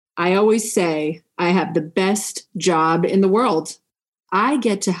I always say I have the best job in the world. I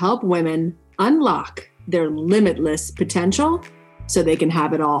get to help women unlock their limitless potential so they can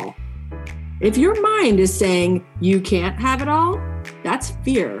have it all. If your mind is saying you can't have it all, that's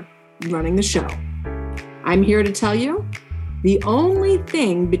fear running the show. I'm here to tell you, the only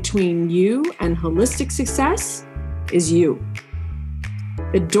thing between you and holistic success is you.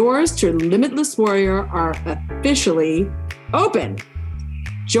 The doors to Limitless Warrior are officially open.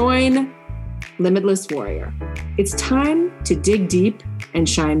 Join Limitless Warrior. It's time to dig deep and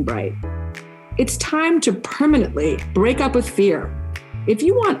shine bright. It's time to permanently break up with fear. If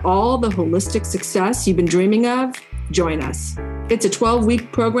you want all the holistic success you've been dreaming of, join us. It's a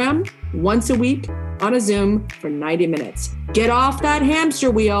 12-week program, once a week on a Zoom for 90 minutes. Get off that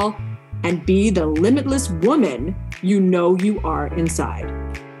hamster wheel and be the limitless woman you know you are inside.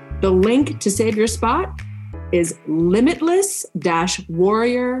 The link to save your spot is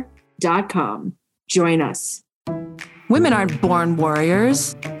limitless-warrior.com. Join us. Women aren't born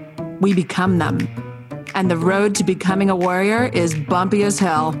warriors. We become them. And the road to becoming a warrior is bumpy as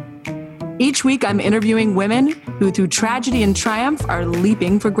hell. Each week, I'm interviewing women who, through tragedy and triumph, are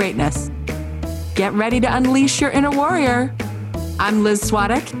leaping for greatness. Get ready to unleash your inner warrior. I'm Liz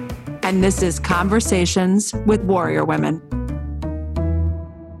Swadek, and this is Conversations with Warrior Women.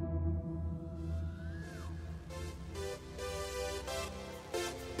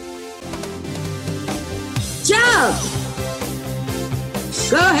 Jump!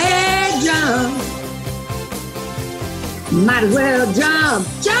 Go ahead, jump! Might as well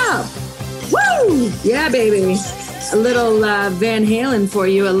jump! Woo! Yeah, baby. A little Van Halen for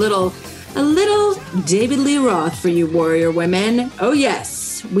you, a little David Lee Roth for you, warrior women. Oh,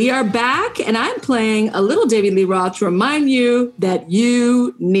 yes, we are back, and I'm playing a little David Lee Roth to remind you that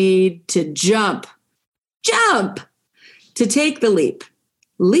you need to jump. Jump! To take the leap.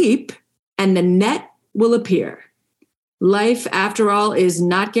 Leap, and the net will appear. Life, after all, is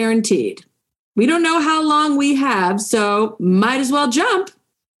not guaranteed. We don't know how long we have, so might as well jump.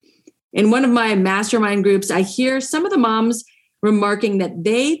 In one of my mastermind groups, I hear some of the moms remarking that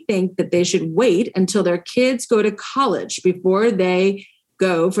they think that they should wait until their kids go to college before they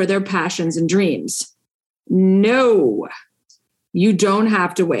go for their passions and dreams. No, you don't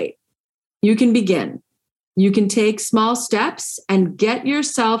have to wait. You can begin. You can take small steps and get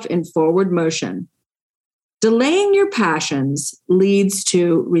yourself in forward motion. Delaying your passions leads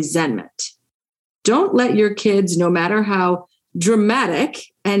to resentment. Don't let your kids, no matter how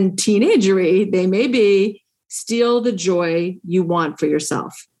dramatic and teenagery they may be, steal the joy you want for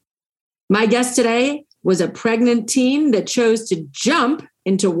yourself. My guest today was a pregnant teen that chose to jump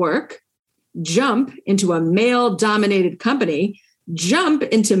into work, jump into a male-dominated company, jump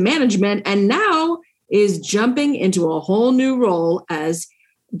into management, and now is jumping into a whole new role as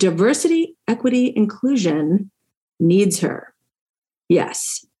diversity, equity, inclusion needs her.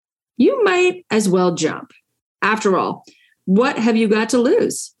 Yes, you might as well jump. After all, what have you got to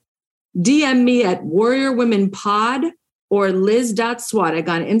lose? DM me at Warrior Women Pod or Liz.Swadek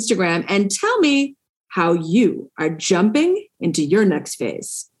on Instagram and tell me how you are jumping into your next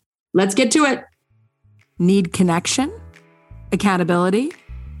phase. Let's get to it. Need connection, accountability,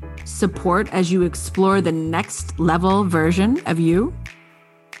 support as you explore the next level version of you?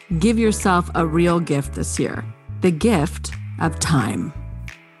 Give yourself a real gift this year, the gift of time.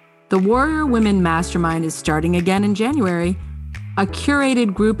 The Warrior Women Mastermind is starting again in January, a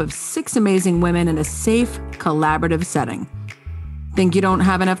curated group of 6 amazing women in a safe, collaborative setting. Think you don't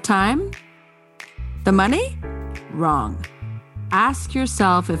have enough time? The money? Wrong. Ask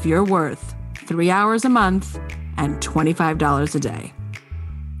yourself if you're worth 3 hours a month and $25 a day.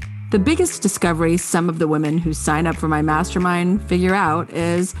 The biggest discovery some of the women who sign up for my mastermind figure out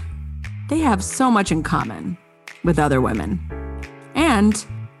is they have so much in common with other women, and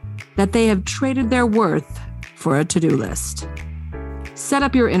that they have traded their worth for a to-do list. Set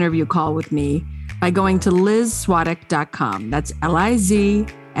up your interview call with me by going to LizSwadek.com. That's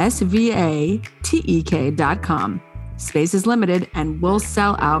LizSvatek.com. Space is limited and will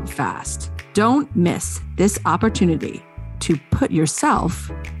sell out fast. Don't miss this opportunity to put yourself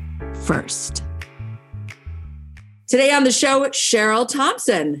first. Today on the show, Cheryl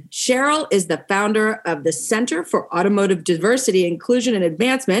Thompson. Cheryl is the founder of the Center for Automotive Diversity, Inclusion, and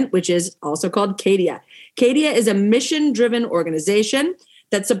Advancement, which is also called CADIA. CADIA is a mission-driven organization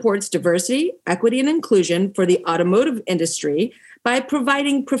that supports diversity, equity, and inclusion for the automotive industry by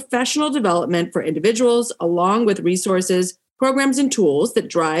providing professional development for individuals, along with resources, programs, and tools that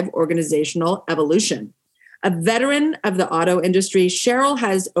drive organizational evolution. A veteran of the auto industry, Cheryl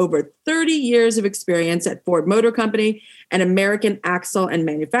has over 30 years of experience at Ford Motor Company and American Axle and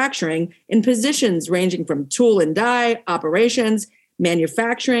Manufacturing in positions ranging from tool and die, operations,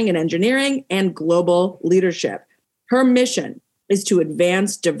 manufacturing and engineering, and global leadership. Her mission is to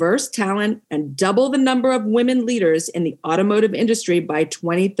advance diverse talent and double the number of women leaders in the automotive industry by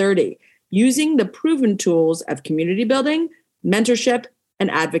 2030, using the proven tools of community building, mentorship,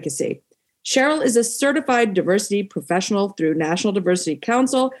 and advocacy. Cheryl is a certified diversity professional through National Diversity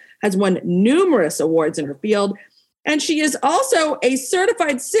Council, has won numerous awards in her field, and she is also a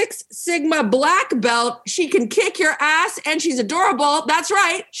certified Six Sigma black belt. She can kick your ass, and she's adorable. That's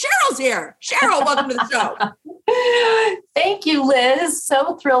right. Cheryl's here. Cheryl, welcome to the show. Thank you, Liz.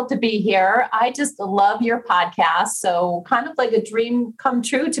 So thrilled to be here. I just love your podcast. So kind of like a dream come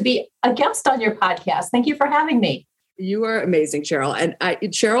true to be a guest on your podcast. Thank you for having me. You are amazing, Cheryl. And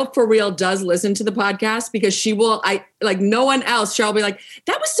Cheryl for real does listen to the podcast because she will, like no one else, Cheryl will be like,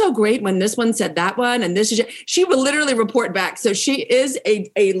 that was so great when this one said that one. And she will literally report back. So she is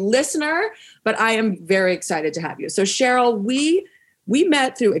a listener, but I am very excited to have you. So Cheryl, we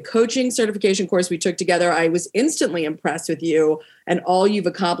met through a coaching certification course we took together. I was instantly impressed with you and all you've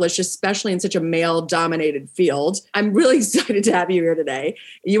accomplished, especially in such a male-dominated field. I'm really excited to have you here today.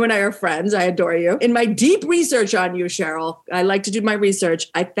 You and I are friends. I adore you. In my deep research on you, Cheryl, I like to do my research.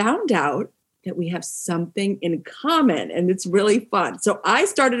 I found out that we have something in common, and it's really fun. So I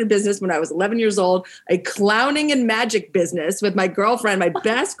started a business when I was 11 years old, a clowning and magic business with my girlfriend, my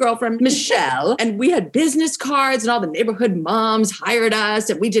best girlfriend, Michelle. And we had business cards and all the neighborhood moms hired us.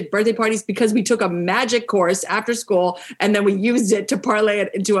 And we did birthday parties because we took a magic course after school, and then we used it to parlay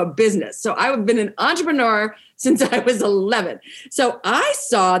it into a business. So I've been an entrepreneur since I was 11. So I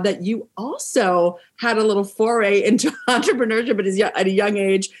saw that you also had a little foray into entrepreneurship at a young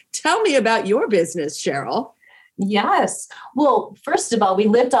age. Tell me about your business, Cheryl. Yes. Well, first of all, we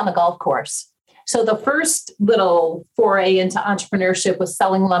lived on a golf course. So the first little foray into entrepreneurship was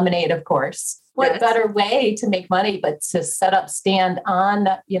selling lemonade, of course. What better way to make money but to set up stand on,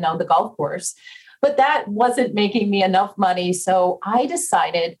 the golf course. But that wasn't making me enough money. So I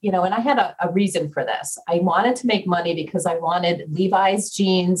decided, and I had a reason for this. I wanted to make money because I wanted Levi's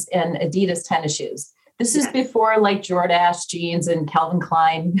jeans and Adidas tennis shoes. This is before like Jordache jeans and Calvin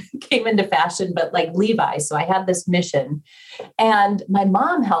Klein came into fashion, but like Levi's. So I had this mission. And my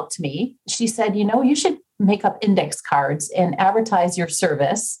mom helped me. She said, you should make up index cards and advertise your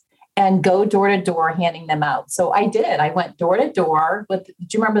service and go door to door handing them out. So I did. I went door to door with, do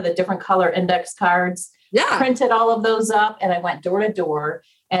you remember the different color index cards? Yeah. Printed all of those up and I went door to door.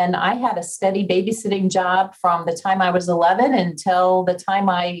 And I had a steady babysitting job from the time I was 11 until the time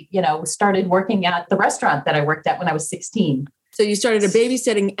I, started working at the restaurant that I worked at when I was 16. So you started a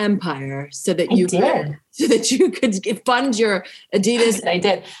babysitting empire so that you could fund your Adidas. I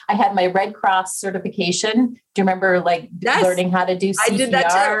did. I had my Red Cross certification. Do you remember learning how to do CPR? I did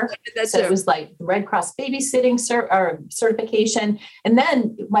that too. So it was like the Red Cross babysitting certification. And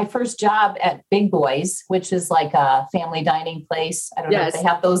then my first job at Big Boys, which is like a family dining place. I don't know if they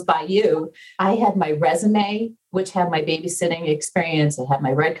have those by you. I had my resume, which had my babysitting experience. I had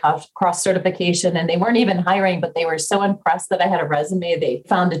my Red Cross certification, and they weren't even hiring, but they were so impressed that I had a resume. They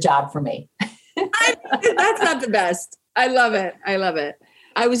found a job for me. That's not the best. I love it.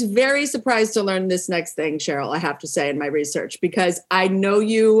 I was very surprised to learn this next thing, Cheryl, I have to say, in my research, because I know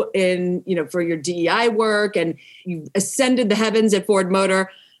you for your DEI work, and you ascended the heavens at Ford Motor.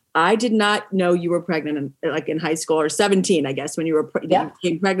 I did not know you were pregnant in high school, or 17, I guess, when you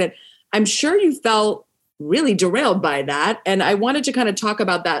became pregnant. I'm sure you felt really derailed by that. And I wanted to kind of talk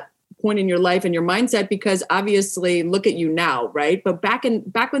about that point in your life and your mindset, because obviously look at you now, right? But back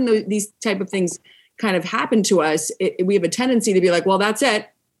when these type of things kind of happen to us, we have a tendency to be like, well, that's it.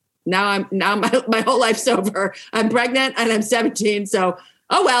 Now my whole life's over. I'm pregnant and I'm 17. So,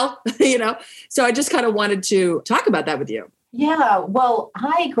 oh, well, so I just kind of wanted to talk about that with you. Yeah, well,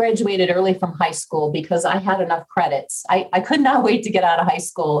 I graduated early from high school because I had enough credits. I could not wait to get out of high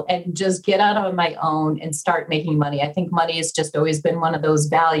school and just get out on my own and start making money. I think money has just always been one of those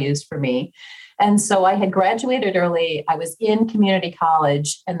values for me. And so I had graduated early. I was in community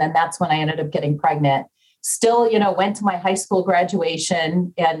college, and then that's when I ended up getting pregnant. Still, went to my high school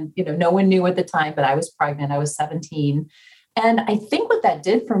graduation, and, no one knew at the time, but I was pregnant. I was 17. And I think what that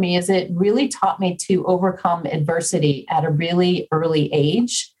did for me is it really taught me to overcome adversity at a really early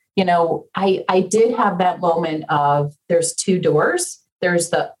age. I did have that moment of there's two doors. There's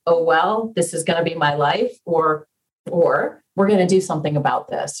the, oh, well, this is going to be my life, or or we're going to do something about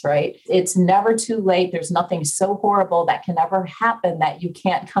this, right? It's never too late. There's nothing so horrible that can ever happen that you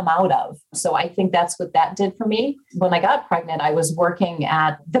can't come out of. So I think that's what that did for me. When I got pregnant, I was working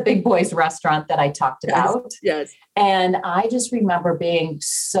at the Big Boys restaurant that I talked about. Yes. And I just remember being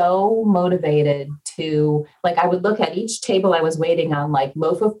so motivated to, like, I would look at each table I was waiting on, like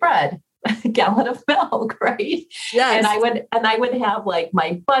loaf of bread, a gallon of milk, right? Yes. And I would have like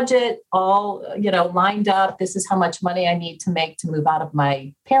my budget all, lined up. This is how much money I need to make to move out of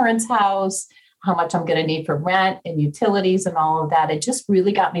my parents' house, how much I'm going to need for rent and utilities and all of that. It just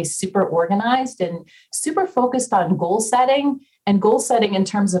really got me super organized and super focused on goal setting in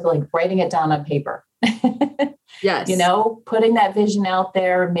terms of like writing it down on paper. Yes. Putting that vision out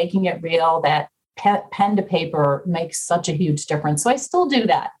there, making it real, that pen to paper makes such a huge difference. So I still do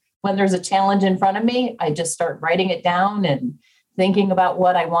that. When there's a challenge in front of me, I just start writing it down and thinking about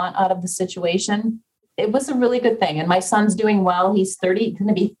what I want out of the situation. It was a really good thing. And my son's doing well. He's 30,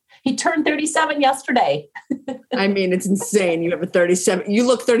 he turned 37 yesterday. I mean, it's insane. You have a 37, you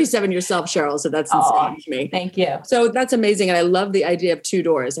look 37 yourself, Cheryl. So that's insane to me. Thank you. So that's amazing. And I love the idea of two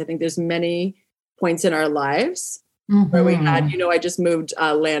doors. I think there's many points in our lives where we had, I just moved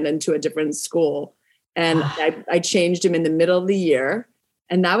Landon to a different school and I changed him in the middle of the year.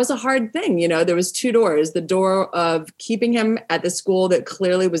 And that was a hard thing. There was two doors, the door of keeping him at the school that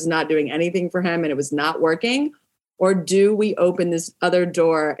clearly was not doing anything for him and it was not working. Or do we open this other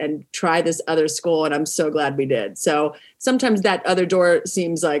door and try this other school? And I'm so glad we did. So sometimes that other door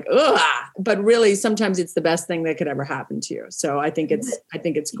seems like, ugh, but really sometimes it's the best thing that could ever happen to you. So I think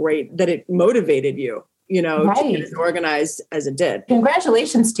it's great that it motivated you. Right. To get as organized as it did.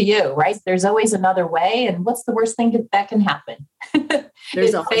 Congratulations to you, right? There's always another way. And what's the worst thing that can happen?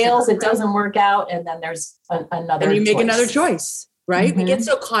 It fails, it doesn't work out. And then there's another And you make choice. another choice, right? Mm-hmm. We get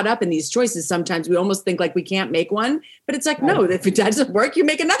so caught up in these choices. Sometimes we almost think like we can't make one, but it's like, no, if it doesn't work, you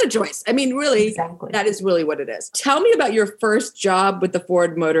make another choice. I mean, really, exactly. That is really what it is. Tell me about your first job with the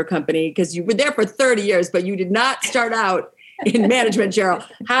Ford Motor Company, because you were there for 30 years, but you did not start out in management, Cheryl.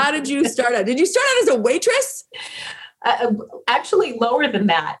 How did you start out? Did you start out as a waitress? Actually, lower than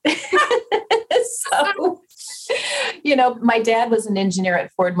that. So, my dad was an engineer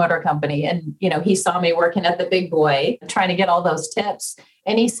at Ford Motor Company, and, he saw me working at the Big Boy, trying to get all those tips.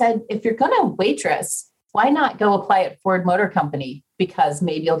 And he said, if you're going to waitress, why not go apply at Ford Motor Company? Because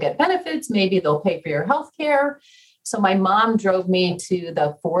maybe you'll get benefits. Maybe they'll pay for your health care. So my mom drove me to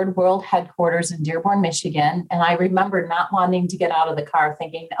the Ford World headquarters in Dearborn, Michigan. And I remember not wanting to get out of the car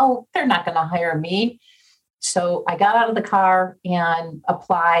thinking, oh, they're not going to hire me. So I got out of the car and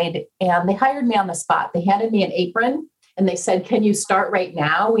applied, and they hired me on the spot. They handed me an apron and they said, can you start right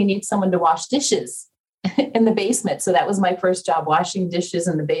now? We need someone to wash dishes in the basement. So that was my first job, washing dishes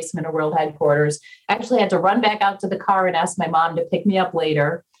in the basement of World headquarters. I actually had to run back out to the car and ask my mom to pick me up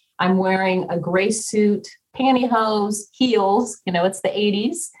later. I'm wearing a gray suit, pantyhose, heels, it's the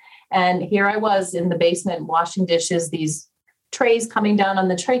 80s. And here I was in the basement washing dishes, these trays coming down on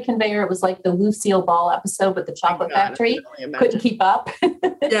the tray conveyor. It was like the Lucille Ball episode with the chocolate factory. Couldn't keep up.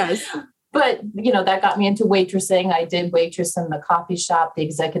 Yes. But, that got me into waitressing. I did waitress in the coffee shop, the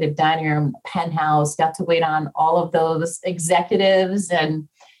executive dining room, penthouse, got to wait on all of those executives. And,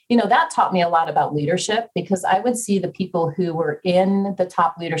 that taught me a lot about leadership, because I would see the people who were in the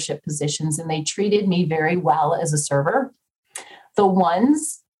top leadership positions and they treated me very well as a server. The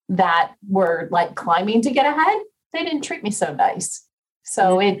ones that were like climbing to get ahead, they didn't treat me so nice.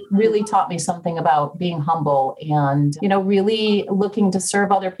 So it really taught me something about being humble and, really looking to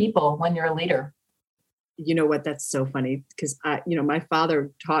serve other people when you're a leader. You know what? That's so funny, because, my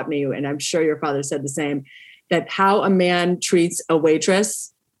father taught me, and I'm sure your father said the same, that how a man treats a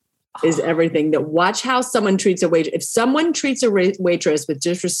waitress is everything. That watch how someone treats a waitress. If someone treats a waitress with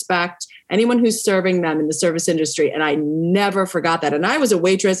disrespect, anyone who's serving them in the service industry, and I never forgot that. And I was a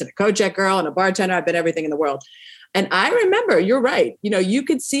waitress and a co-check girl and a bartender. I've been everything in the world. And I remember, you're right. You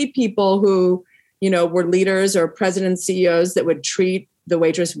could see people who, were leaders or presidents, CEOs that would treat the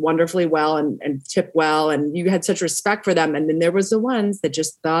waitress wonderfully well and tip well. And you had such respect for them. And then there was the ones that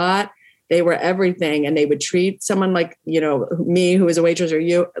just thought they were everything. And they would treat someone like, me, who was a waitress, or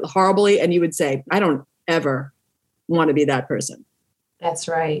you, horribly. And you would say, I don't ever want to be that person. That's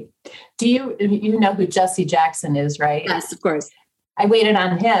right. Do you know who Jesse Jackson is, right? Yes, of course. I waited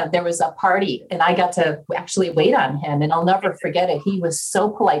on him. There was a party and I got to actually wait on him, and I'll never forget it. He was so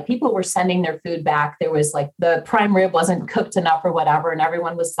polite. People were sending their food back. There was like the prime rib wasn't cooked enough or whatever, and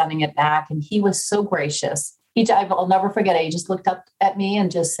everyone was sending it back. And he was so gracious. I'll never forget it. He just looked up at me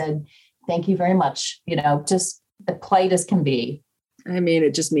and just said, thank you very much. Just the polite as can be. I mean,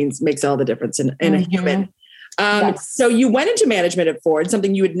 it just makes all the difference in a human. Yes. So you went into management at Ford,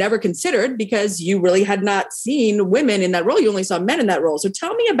 something you had never considered because you really had not seen women in that role. You only saw men in that role. So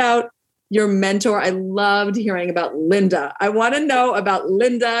tell me about your mentor. I loved hearing about Linda. I want to know about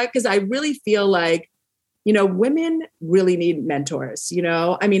Linda because I really feel like, women really need mentors.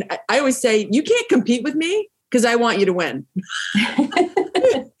 I mean, I always say you can't compete with me because I want you to win.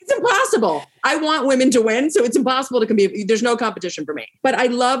 It's impossible. I want women to win. So it's impossible to compete. There's no competition for me. But I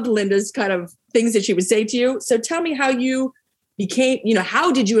loved Linda's kind of things that she would say to you. So tell me how you became, how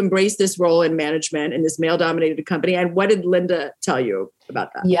did you embrace this role in management in this male dominated company? And what did Linda tell you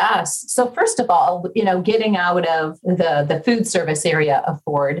about that? Yes. So first of all, getting out of the food service area of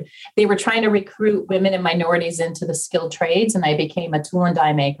Ford, they were trying to recruit women and minorities into the skilled trades. And I became a tool and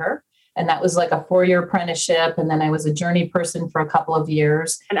die maker. And that was like a 4-year apprenticeship. And then I was a journey person for a couple of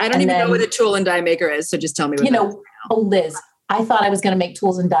years. And I don't even know what a tool and die maker is. So just tell me what Liz, I thought I was going to make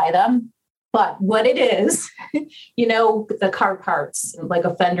tools and dye them. But what it is, the car parts, like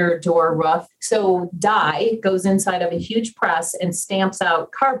a fender, door, roof. So dye goes inside of a huge press and stamps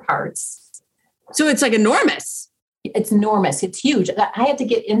out car parts. So it's like enormous. It's enormous. It's huge. I had to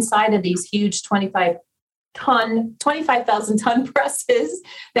get inside of these huge 25,000 ton presses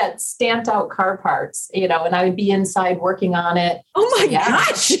that stamped out car parts, and I would be inside working on it. Oh my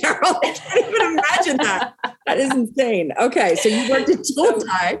gosh, Cheryl, I can't even imagine that. That is insane. Okay. So you worked at Tool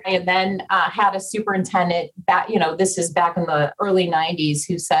Tie. And then had a superintendent back, this is back in the early 90s,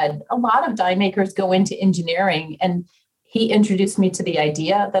 who said a lot of die makers go into engineering. And he introduced me to the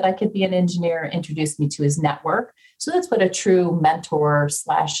idea that I could be an engineer, introduced me to his network. So that's what a true mentor /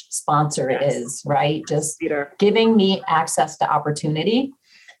 sponsor is, right? Just giving me access to opportunity.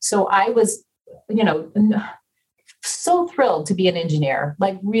 So I was, so thrilled to be an engineer,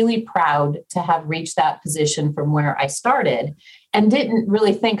 like really proud to have reached that position from where I started and didn't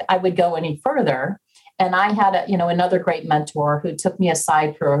really think I would go any further. And I had another great mentor who took me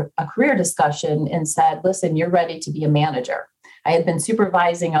aside for a career discussion and said, listen, you're ready to be a manager. I had been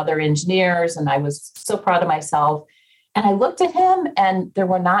supervising other engineers and I was so proud of myself. And I looked at him and there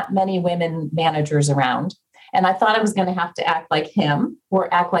were not many women managers around. And I thought I was going to have to act like him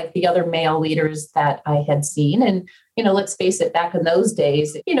or act like the other male leaders that I had seen. And, let's face it, back in those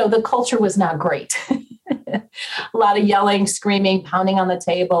days, the culture was not great. A lot of yelling, screaming, pounding on the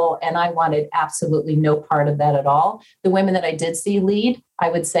table. And I wanted absolutely no part of that at all. The women that I did see lead, I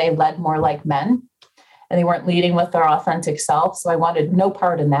would say led more like men. And they weren't leading with their authentic self. So I wanted no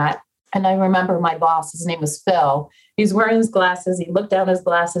part in that. And I remember my boss, his name was Phil. He's wearing his glasses. He looked down his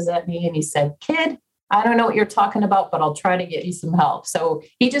glasses at me and he said, kid, I don't know what you're talking about, but I'll try to get you some help. So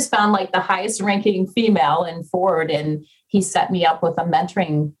he just found like the highest ranking female in Ford. And he set me up with a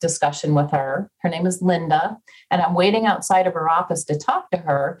mentoring discussion with her. Her name is Linda. And I'm waiting outside of her office to talk to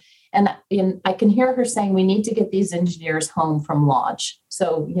her. And I can hear her saying, we need to get these engineers home from launch.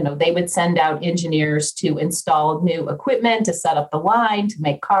 So, they would send out engineers to install new equipment, to set up the line, to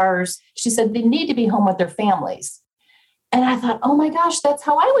make cars. She said, they need to be home with their families. And I thought, oh my gosh, that's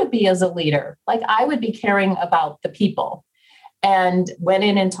how I would be as a leader. Like I would be caring about the people. And went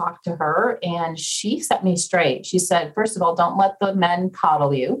in and talked to her and she set me straight. She said, first of all, don't let the men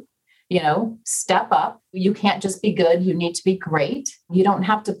coddle you, step up. You can't just be good. You need to be great. You don't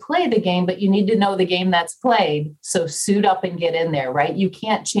have to play the game, but you need to know the game that's played. So suit up and get in there, right? You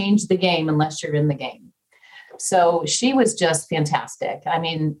can't change the game unless you're in the game. So she was just fantastic. I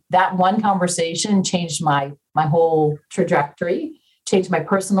mean, that one conversation changed my whole trajectory, changed my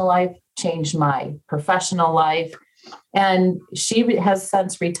personal life, changed my professional life. And she has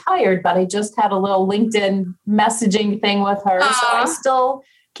since retired, but I just had a little LinkedIn messaging thing with her. So I still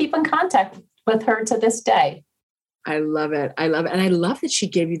keep in contact with her to this day. I love it. I love it. And I love that she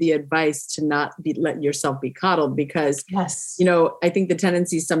gave you the advice to not let yourself be coddled because, yes, I think the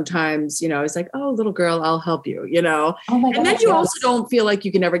tendency sometimes, it's like, oh, little girl, I'll help you, Oh my and then you also don't feel like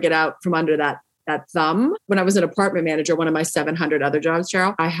you can never get out from under that thumb. When I was an apartment manager, one of my 700 other jobs,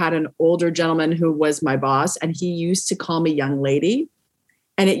 Cheryl, I had an older gentleman who was my boss and he used to call me young lady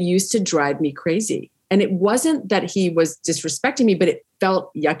and it used to drive me crazy. And it wasn't that he was disrespecting me, but it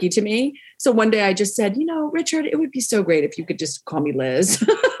felt yucky to me. So one day I just said, Richard, it would be so great if you could just call me Liz.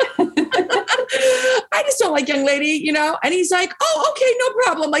 I just don't like young lady, and he's like, oh, okay, no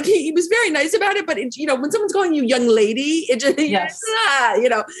problem. Like he was very nice about it. But, when someone's calling you young lady, it just, yes.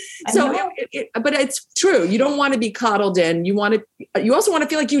 So, but it's true. You don't want to be coddled in. You also want to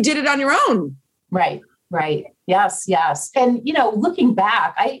feel like you did it on your own. Right. Yes. And, looking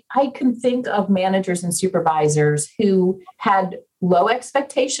back, I can think of managers and supervisors who had low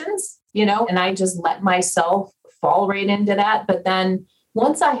expectations, and I just let myself fall right into that. But then,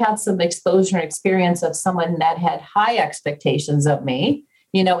 once I had some exposure and experience of someone that had high expectations of me,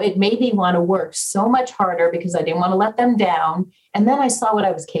 it made me want to work so much harder because I didn't want to let them down. And then I saw what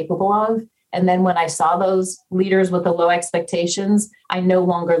I was capable of. And then when I saw those leaders with the low expectations, I no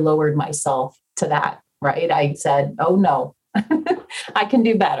longer lowered myself to that, right? I said, oh no, I can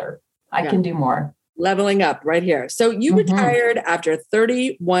do better. I can do more. Leveling up right here. So you retired after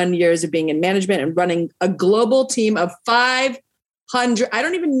 31 years of being in management and running a global team of 500. I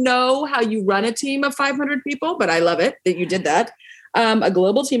don't even know how you run a team of 500 people, but I love it that you did that. A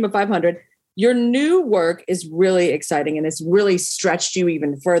global team of 500. Your new work is really exciting and it's really stretched you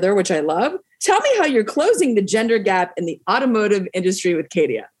even further, which I love. Tell me how you're closing the gender gap in the automotive industry with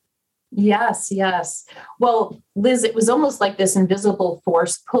Cadia. Yes. Well, Liz, it was almost like this invisible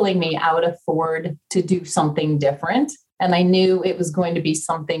force pulling me out of Ford to do something different. And I knew it was going to be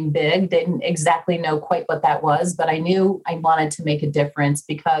something big. Didn't exactly know quite what that was, but I knew I wanted to make a difference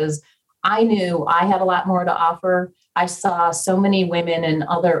because I knew I had a lot more to offer. I saw so many women and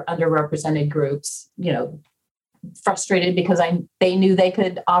other underrepresented groups, frustrated because they knew they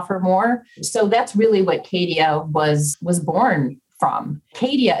could offer more. So that's really what Cadia was born from.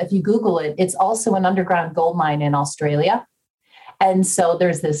 Cadia, if you Google it, it's also an underground gold mine in Australia. And so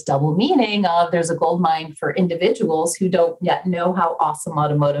there's this double meaning of there's a gold mine for individuals who don't yet know how awesome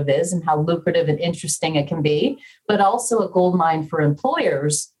automotive is and how lucrative and interesting it can be, but also a gold mine for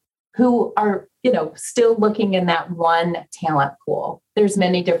employers who are, still looking in that one talent pool. There's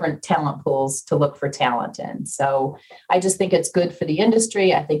many different talent pools to look for talent in. So I just think it's good for the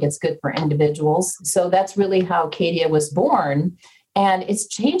industry. I think it's good for individuals. So that's really how Cadia was born. And it's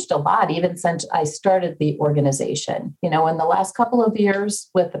changed a lot, even since I started the organization. In the last couple of years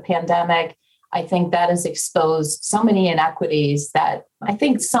with the pandemic, I think that has exposed so many inequities that I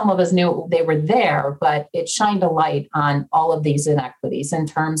think some of us knew they were there, but it shined a light on all of these inequities in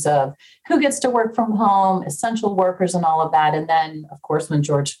terms of who gets to work from home, essential workers, and all of that. And then, of course, when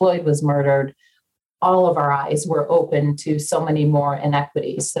George Floyd was murdered, all of our eyes were open to so many more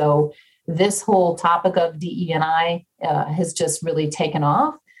inequities. So this whole topic of DE&I has just really taken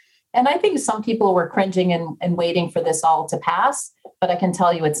off. And I think some people were cringing and waiting for this all to pass, but I can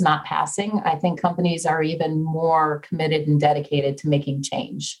tell you it's not passing. I think companies are even more committed and dedicated to making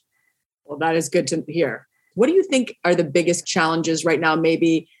change. Well, that is good to hear. What do you think are the biggest challenges right now,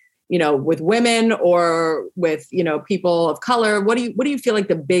 maybe, with women or with, people of color? What do you feel like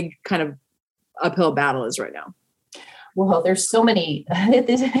the big kind of uphill battle is right now? Well, there's so many.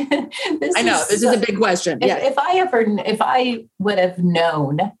 This is a big question. If I would have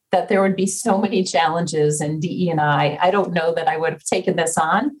known that there would be so many challenges in DE&I, I don't know that I would have taken this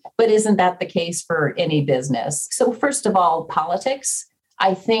on, but isn't that the case for any business? So first of all, politics.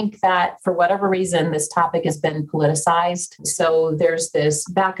 I think that for whatever reason, this topic has been politicized. So there's this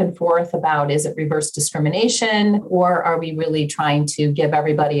back and forth about, is it reverse discrimination or are we really trying to give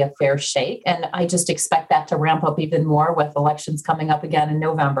everybody a fair shake? And I just expect that to ramp up even more with elections coming up again in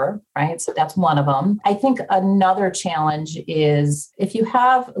November, right? So that's one of them. I think another challenge is if you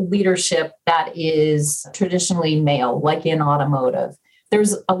have leadership that is traditionally male, like in automotive,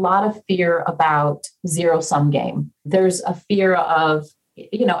 there's a lot of fear about zero-sum game. There's a fear of,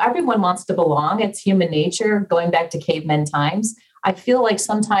 everyone wants to belong. It's human nature, going back to caveman times. I feel like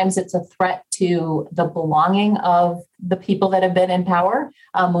sometimes it's a threat to the belonging of the people that have been in power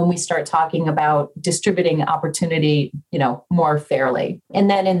when we start talking about distributing opportunity, more fairly. And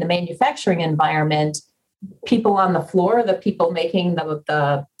then in the manufacturing environment, people on the floor, the people making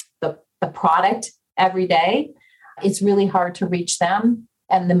the product every day, it's really hard to reach them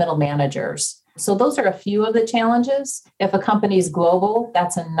and the middle managers. So those are a few of the challenges. If a company is global,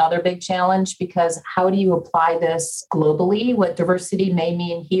 that's another big challenge because how do you apply this globally? What diversity may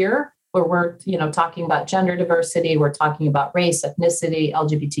mean here, where we're, talking about gender diversity, we're talking about race, ethnicity,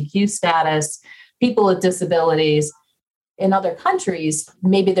 LGBTQ status, people with disabilities. In other countries,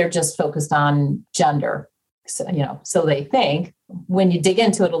 maybe they're just focused on gender. So they think. When you dig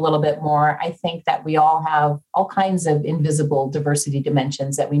into it a little bit more, I think that we all have all kinds of invisible diversity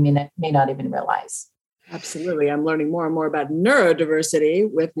dimensions that we may not even realize. Absolutely. I'm learning more and more about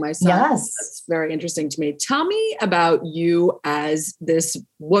neurodiversity with my son. Yes. That's very interesting to me. Tell me about you as this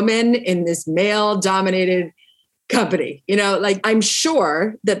woman in this male-dominated company. I'm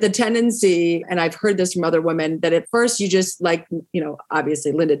sure that the tendency, and I've heard this from other women, that at first you just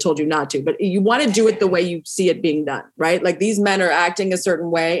obviously Linda told you not to, but you want to do it the way you see it being done, right? Like these men are acting a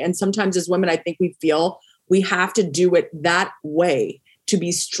certain way. And sometimes as women, I think we feel we have to do it that way to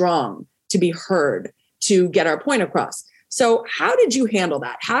be strong, to be heard, to get our point across. So how did you handle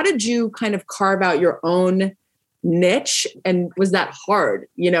that? How did you kind of carve out your own niche? And was that hard,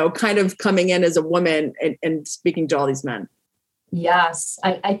 kind of coming in as a woman and speaking to all these men? Yes.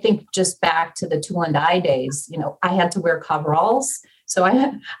 I think just back to the Tool and Die days, I had to wear coveralls. So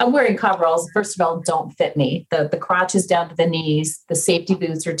I'm wearing coveralls. First of all, don't fit me. The crotch is down to the knees. The safety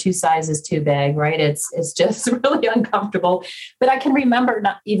boots are 2 sizes too big, right? It's just really uncomfortable. But I can remember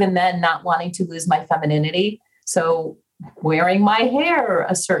not wanting to lose my femininity. So wearing my hair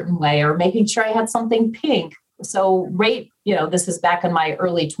a certain way or making sure I had something pink. So this is back in my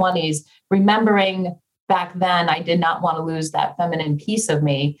early 20s, remembering back then, I did not want to lose that feminine piece of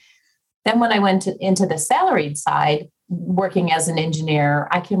me. Then when I went into the salaried side, working as an engineer,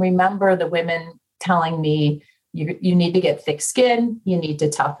 I can remember the women telling me, you need to get thick skin, you need to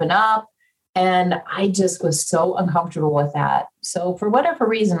toughen up. And I just was so uncomfortable with that. So for whatever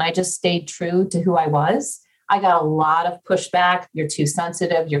reason, I just stayed true to who I was. I got a lot of pushback. You're too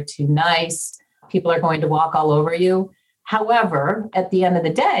sensitive, you're too nice. People are going to walk all over you. However, at the end of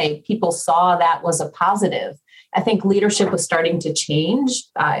the day, people saw that was a positive. I think leadership was starting to change.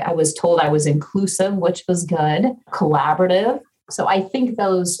 I was told I was inclusive, which was good, collaborative. So I think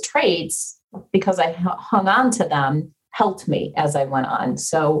those traits, because I hung on to them, helped me as I went on.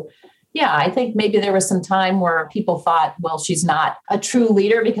 So yeah, I think maybe there was some time where people thought, well, she's not a true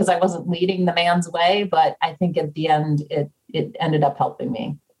leader because I wasn't leading the man's way. But I think at the end, it ended up helping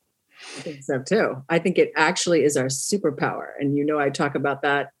me. I think so too. I think it actually is our superpower. And I talk about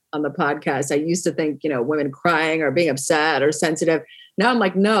that on the podcast. I used to think, women crying or being upset or sensitive. Now I'm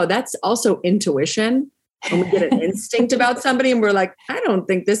like, no, that's also intuition. When we get an instinct about somebody and we're like, I don't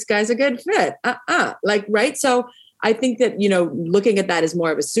think this guy's a good fit. Right. So I think that, looking at that as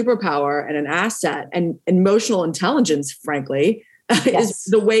more of a superpower and an asset, and emotional intelligence, frankly, is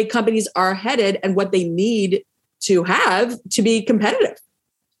the way companies are headed and what they need to have to be competitive.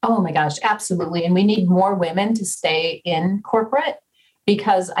 Oh my gosh, absolutely. And we need more women to stay in corporate,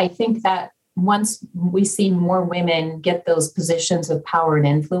 because I think that once we see more women get those positions of power and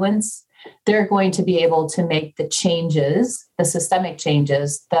influence, they're going to be able to make the changes, the systemic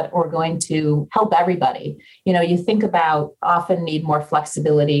changes that are going to help everybody. You think about often need more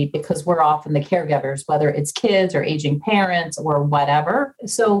flexibility because we're often the caregivers, whether it's kids or aging parents or whatever.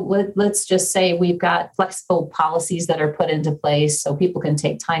 So let's just say we've got flexible policies that are put into place so people can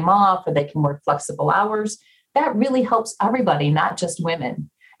take time off or they can work flexible hours. That really helps everybody, not just women.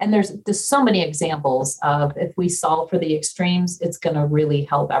 And there's so many examples of if we solve for the extremes, it's going to really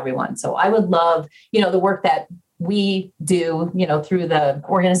help everyone. So I would love, the work that we do, through the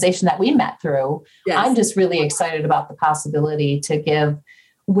organization that we met through. Yes. I'm just really excited about the possibility to give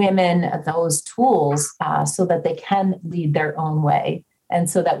women those tools so that they can lead their own way. And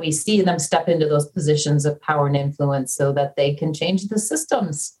so that we see them step into those positions of power and influence so that they can change the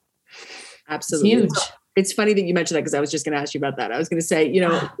systems. Absolutely. It's huge. It's funny that you mentioned that because I was just going to ask you about that. I was going to say,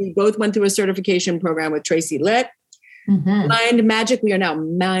 we both went through a certification program with Tracy Litt. Mm-hmm. Mind Magic. We are now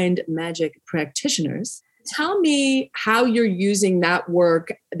Mind Magic practitioners. Tell me how you're using that work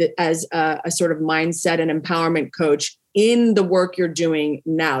as a sort of mindset and empowerment coach in the work you're doing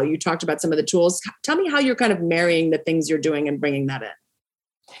now. You talked about some of the tools. Tell me how you're kind of marrying the things you're doing and bringing that in.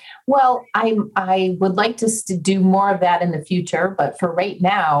 Well, I would like to do more of that in the future, but for right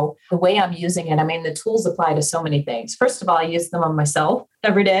now, the way I'm using it, the tools apply to so many things. First of all, I use them on myself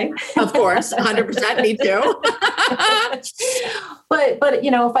every day. Of course, 100%, me too. But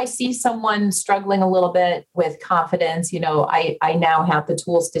if I see someone struggling a little bit with confidence, I now have the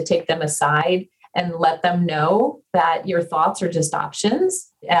tools to take them aside and let them know that your thoughts are just options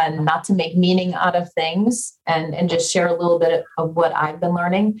and not to make meaning out of things and just share a little bit of what I've been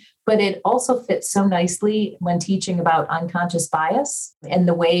learning. But it also fits so nicely when teaching about unconscious bias and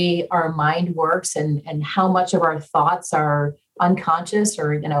the way our mind works and how much of our thoughts are unconscious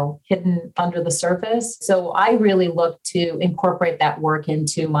or, hidden under the surface. So I really look to incorporate that work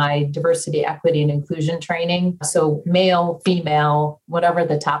into my diversity, equity, and inclusion training. So male, female, whatever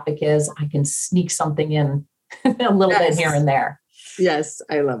the topic is, I can sneak something in a little bit here and there. Yes,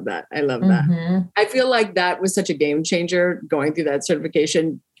 I love that. I love that. Mm-hmm. I feel like that was such a game changer going through that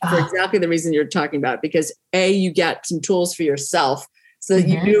certification for exactly the reason you're talking about, because you get some tools for yourself. So that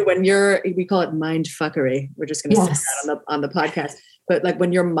you do when we call it mind fuckery. We're just going to say that on the podcast. But like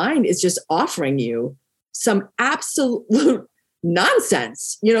when your mind is just offering you some absolute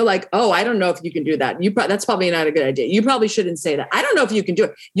nonsense, I don't know if you can do that. That's probably not a good idea. You probably shouldn't say that. I don't know if you can do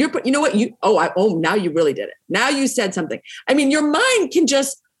it. You know what? Now you really did it. Now you said something. Your mind can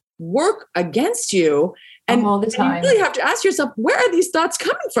just work against you. And all the time. And you really have to ask yourself, where are these thoughts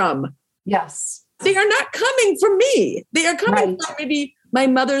coming from? Yes. They are not coming from me. They are coming from maybe my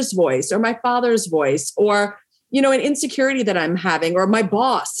mother's voice or my father's voice or an insecurity that I'm having, or my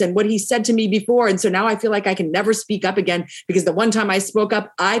boss and what he said to me before. And so now I feel like I can never speak up again, because the one time I spoke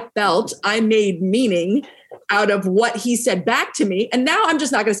up, I felt I made meaning out of what he said back to me. And now I'm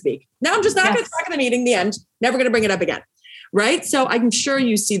just not going to speak. Now I'm just not going to talk in the meeting, the end, never going to bring it up again. Right. So I'm sure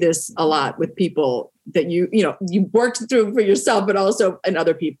you see this a lot with people that you worked through for yourself, but also in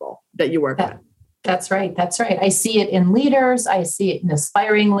other people that you work with. That's right. That's right. I see it in leaders. I see it in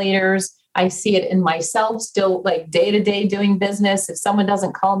aspiring leaders. I see it in myself still, like day to day doing business. If someone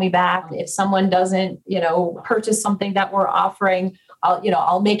doesn't call me back, if someone doesn't, purchase something that we're offering,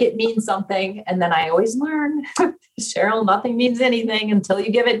 I'll make it mean something. And then I always learn, Cheryl, nothing means anything until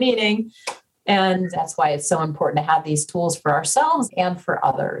you give it meaning. And that's why it's so important to have these tools for ourselves and for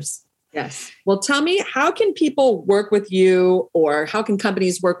others. Yes. Well, tell me, how can people work with you, or how can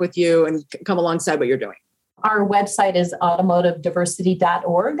companies work with you and come alongside what you're doing? Our website is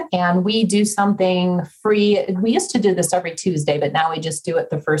automotivediversity.org, and we do something free. We used to do this every Tuesday, but now we just do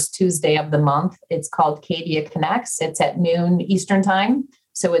it the first Tuesday of the month. It's called Cadia Connects. It's at noon Eastern time.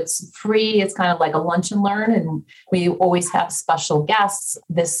 So it's free. It's kind of like a lunch and learn. And we always have special guests.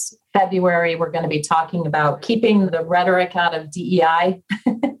 This February, we're going to be talking about keeping the rhetoric out of DEI,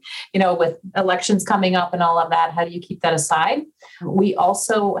 with elections coming up and all of that. How do you keep that aside? We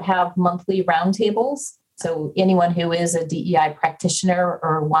also have monthly roundtables. So anyone who is a DEI practitioner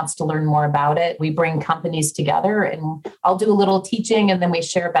or wants to learn more about it, we bring companies together, and I'll do a little teaching, and then we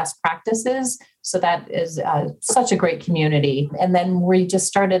share best practices. So that is such a great community. And then we just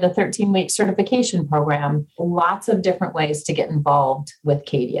started a 13-week certification program. Lots of different ways to get involved with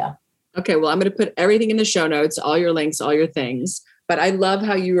Cadia. Okay, well, I'm going to put everything in the show notes, all your links, all your things. But I love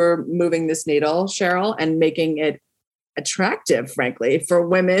how you are moving this needle, Cheryl, and making it attractive, frankly, for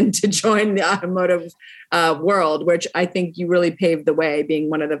women to join the automotive world, which I think you really paved the way, being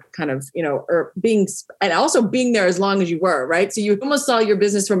one of the kind of, and also being there as long as you were, right? So you almost saw your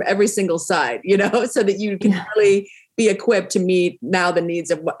business from every single side, so that you can really be equipped to meet now the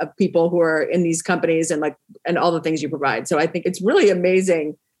needs of people who are in these companies and all the things you provide. So I think it's really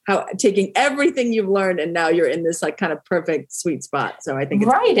amazing how taking everything you've learned and now you're in this kind of perfect sweet spot. So I think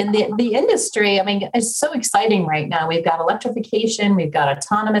it's right. And the industry, it's so exciting right now. We've got electrification, we've got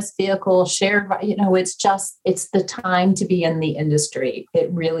autonomous vehicles, shared, it's the time to be in the industry.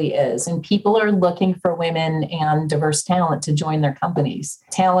 It really is. And people are looking for women and diverse talent to join their companies.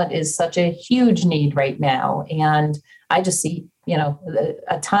 Talent is such a huge need right now. And I just see,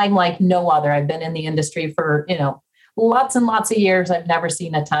 a time like no other. I've been in the industry for, lots and lots of years. I've never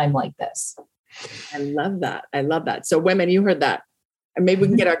seen a time like this. I love that. So women, you heard that. And maybe we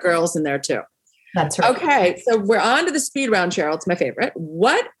can get our girls in there too. That's right. Okay. So we're on to the speed round, Cheryl. It's my favorite.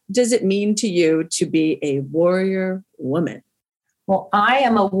 What does it mean to you to be a warrior woman? Well, I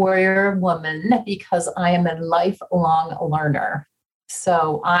am a warrior woman because I am a lifelong learner.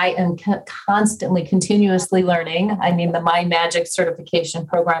 So I am constantly, continuously learning. The Mind Magic certification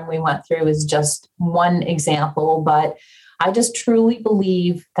program we went through is just one example, but I just truly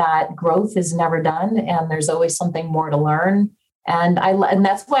believe that growth is never done and there's always something more to learn. And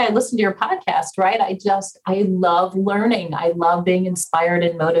that's why I listen to your podcast, right? I love learning. I love being inspired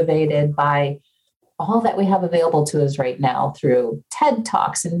and motivated by all that we have available to us right now through TED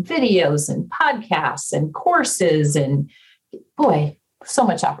Talks and videos and podcasts and courses and boy, so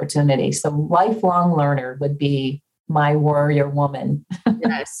much opportunity. So lifelong learner would be my warrior woman.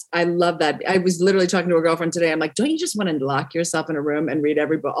 Yes, I love that. I was literally talking to a girlfriend today. I'm like, don't you just want to lock yourself in a room and read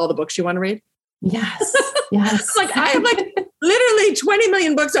all the books you want to read? Yes. Yes. I have literally 20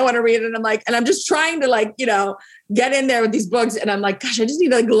 million books I want to read. And I'm just trying to get in there with these books. And I'm like, gosh, I just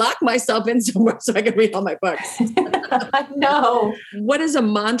need to lock myself in somewhere so I can read all my books. I know. What is a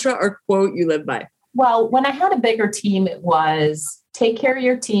mantra or quote you live by? Well, when I had a bigger team, it was take care of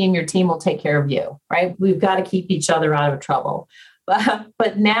your team will take care of you, right? We've got to keep each other out of trouble.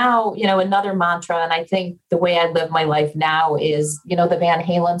 But now, another mantra, and I think the way I live my life now is, the Van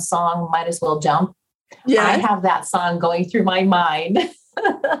Halen song, Might As Well Jump. Yeah. I have that song going through my mind.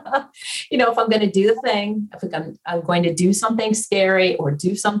 If I'm going to do the thing, if I'm going to do something scary or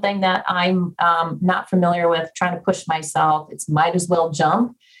do something that I'm not familiar with, trying to push myself, it's might as well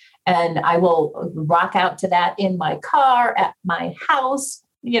jump. And I will rock out to that in my car, at my house.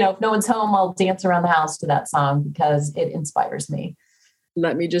 If no one's home, I'll dance around the house to that song because it inspires me.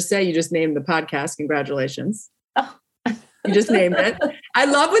 Let me just say, you just named the podcast. Congratulations. Oh. You just named it. I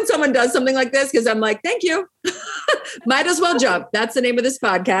love when someone does something like this because I'm like, thank you. Might as well jump. That's the name of this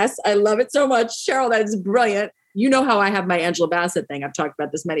podcast. I love it so much. Cheryl, that is brilliant. You know how I have my Angela Bassett thing. I've talked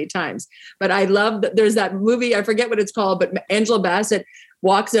about this many times, but I love that there's that movie. I forget what it's called, but Angela Bassett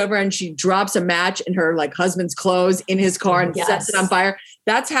walks over and she drops a match in her like husband's clothes in his car and sets it on fire.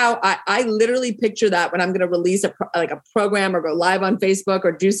 That's how I literally picture that when I'm going to release a program or go live on Facebook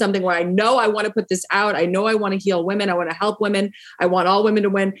or do something where I know I want to put this out. I know I want to heal women. I want to help women. I want all women to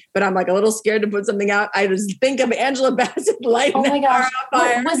win, but I'm like a little scared to put something out. I just think of Angela Bassett lighting the car on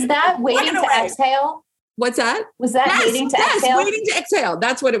fire. Was that waiting to exhale? What's that? Was that waiting to exhale? Yes, waiting to exhale.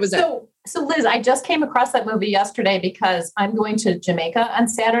 That's what it was. So Liz, I just came across that movie yesterday because I'm going to Jamaica on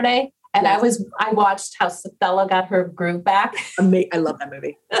Saturday. And I watched how Stella got her groove back. I love that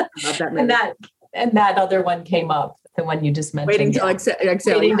movie. I love that movie. and that other one came up, the one you just mentioned. Waiting to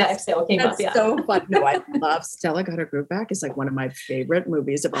exhale. Waiting to exhale came up. That's so fun. No, I love Stella Got Her Groove Back. It's like one of my favorite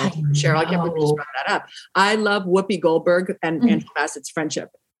movies of all time. Cheryl, I can't believe you just brought that up. I love Whoopi Goldberg and Angela Bassett's friendship.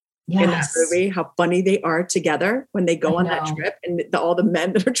 In that movie, how funny they are together when they go on that trip, and all the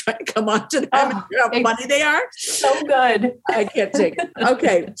men that are trying to come on to them, and how funny they are. So good. I can't take it.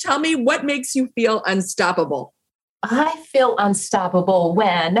 Okay, tell me what makes you feel unstoppable. I feel unstoppable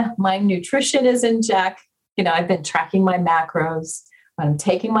when my nutrition is in check. I've been tracking my macros, I'm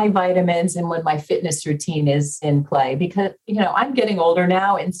taking my vitamins, and when my fitness routine is in play, because, I'm getting older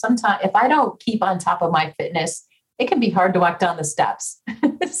now. And sometimes if I don't keep on top of my fitness, it can be hard to walk down the steps.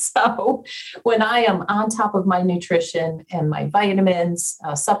 So when I am on top of my nutrition and my vitamins,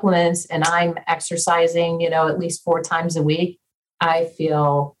 supplements, and I'm exercising, at least 4 times a week, I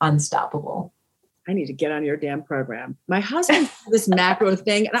feel unstoppable. I need to get on your damn program. My husband this macro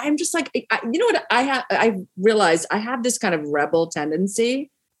thing, and I'm just like, what I realized I have this kind of rebel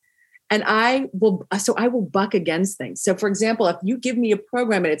tendency. And I will buck against things. So for example, if you give me a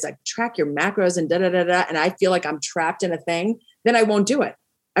program and it's like track your macros and and I feel like I'm trapped in a thing, then I won't do it.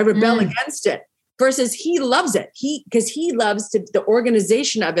 I rebel against it. Versus he loves it. Because he loves the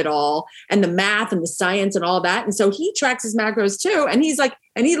organization of it all and the math and the science and all that. And so he tracks his macros too. And he's like,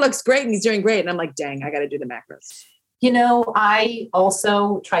 and he looks great and he's doing great. And I'm like, dang, I got to do the macros. I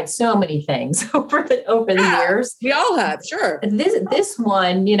also tried so many things over the years. We all have, sure. This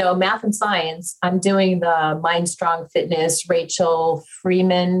one, math and science, I'm doing the Mind Strong Fitness, Rachel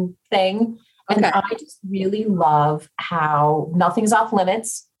Freeman thing. And I just really love how nothing's off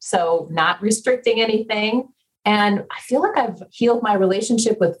limits. So not restricting anything. And I feel like I've healed my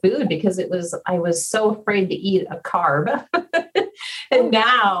relationship with food because I was so afraid to eat a carb. And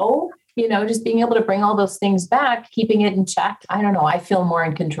now, just being able to bring all those things back, keeping it in check. I don't know. I feel more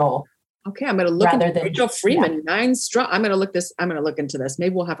in control. Okay. I'm going to look into Rachel Freeman, 9 Strong. I'm going to look into this.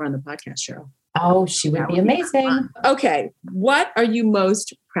 Maybe we'll have her on the podcast, Cheryl. Oh, she would be amazing. Okay. What are you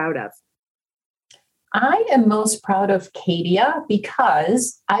most proud of? I am most proud of Cadia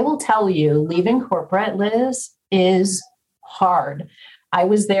because I will tell you, leaving corporate, Liz, is hard. I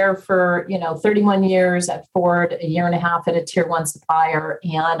was there for, 31 years at Ford, a year and a half at a tier 1 supplier.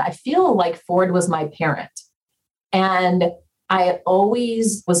 And I feel like Ford was my parent. And I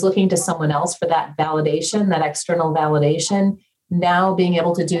always was looking to someone else for that validation, that external validation. Now being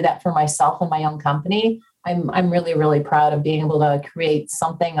able to do that for myself and my own company, I'm really, really proud of being able to create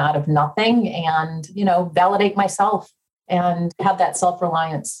something out of nothing and, validate myself and have that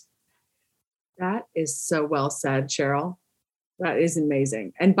self-reliance. That is so well said, Cheryl. That is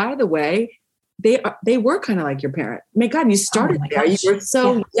amazing. And by the way, they were kind of like your parent. My God, you started there. Gosh. You were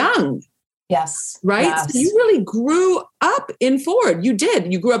so young. Yes. Right? Yes. So you really grew up in Ford. You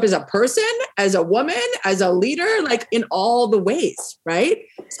did. You grew up as a person, as a woman, as a leader, like in all the ways, right?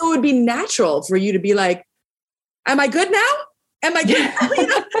 So it would be natural for you to be like, am I good now? Am I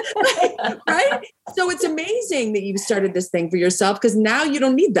good? Right? So it's amazing that you've started this thing for yourself because now you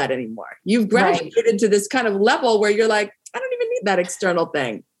don't need that anymore. You've graduated to this kind of level where you're like, I don't even need that external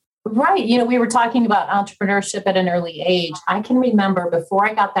thing. Right. We were talking about entrepreneurship at an early age. I can remember before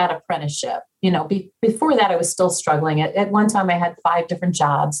I got that apprenticeship, before that, I was still struggling. At one time, I had 5 different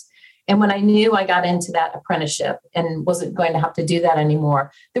jobs. And when I knew I got into that apprenticeship and wasn't going to have to do that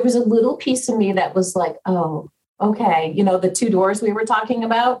anymore, there was a little piece of me that was like, oh, okay. The 2 doors we were talking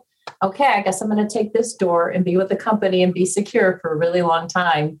about. Okay, I guess I'm going to take this door and be with the company and be secure for a really long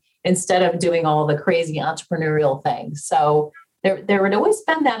time instead of doing all the crazy entrepreneurial things. So there would always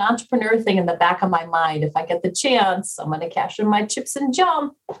been that entrepreneur thing in the back of my mind. If I get the chance, I'm going to cash in my chips and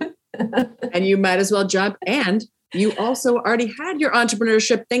jump. And you might as well jump. And you also already had your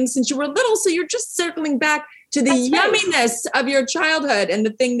entrepreneurship thing since you were little. So you're just circling back to the yumminess of your childhood and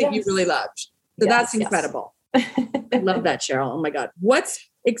the thing that you really loved. So that's incredible. I love that, Cheryl. Oh my God. What's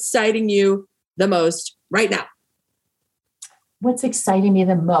exciting you the most right now? What's exciting me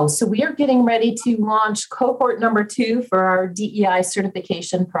the most? So we are getting ready to launch cohort number 2 for our DEI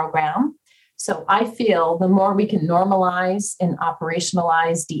certification program. So I feel the more we can normalize and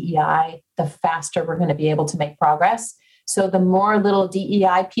operationalize DEI, the faster we're going to be able to make progress. So the more little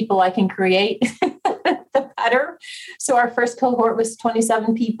DEI people I can create, the better. So our first cohort was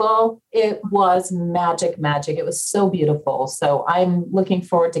 27 people. It was magic. It was so beautiful. So I'm looking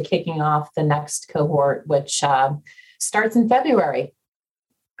forward to kicking off the next cohort, which starts in February.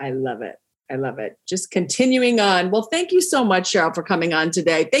 I love it. Just continuing on. Well, thank you so much, Cheryl, for coming on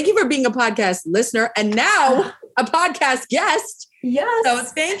today. Thank you for being a podcast listener and now a podcast guest. Yes. So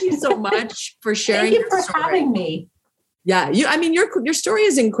thank you so much for sharing. Thank you for having me. Yeah, your story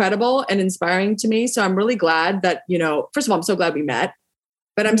is incredible and inspiring to me. So I'm really glad that, first of all, I'm so glad we met,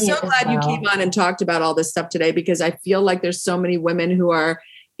 but I'm so glad you came on and talked about all this stuff today, because I feel like there's so many women who are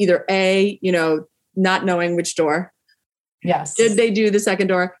either not knowing which door. Yes. Did they do the second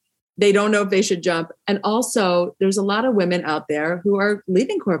door? They don't know if they should jump. And also there's a lot of women out there who are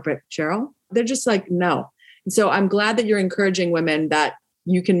leaving corporate, Cheryl. They're just like, no. And so I'm glad that you're encouraging women that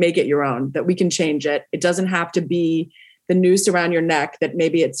you can make it your own, that we can change it. It doesn't have to be the noose around your neck that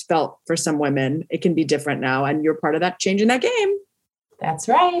maybe it's felt for some women. It can be different now. And you're part of that, changing that game. That's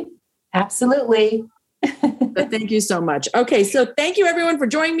right. Absolutely. But thank you so much. Okay. So thank you everyone for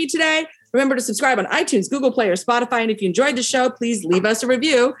joining me today. Remember to subscribe on iTunes, Google Play, or Spotify. And if you enjoyed the show, please leave us a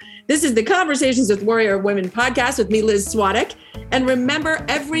review. This is the Conversations with Warrior Women podcast with me, Liz Swadek. And remember,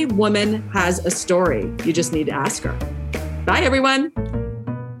 every woman has a story. You just need to ask her. Bye, everyone.